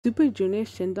Super Junior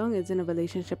Shindong is in a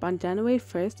relationship. On January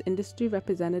 1st, industry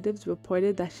representatives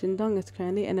reported that Shindong is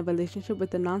currently in a relationship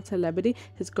with a non-celebrity.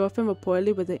 His girlfriend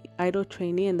reportedly was an idol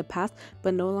trainee in the past,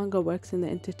 but no longer works in the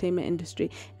entertainment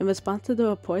industry. In response to the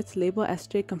reports, label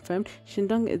S-J confirmed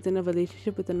Shindong is in a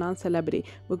relationship with a non-celebrity.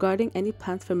 Regarding any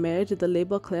plans for marriage, the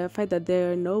label clarified that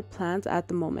there are no plans at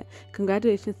the moment.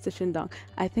 Congratulations to Shindong.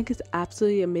 I think it's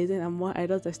absolutely amazing that more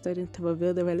idols are starting to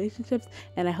reveal their relationships,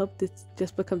 and I hope this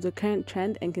just becomes a current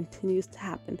trend and continues to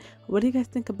happen. What do you guys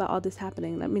think about all this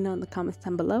happening? Let me know in the comments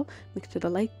down below. Make sure to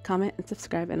like, comment, and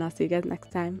subscribe, and I'll see you guys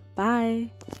next time.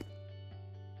 Bye!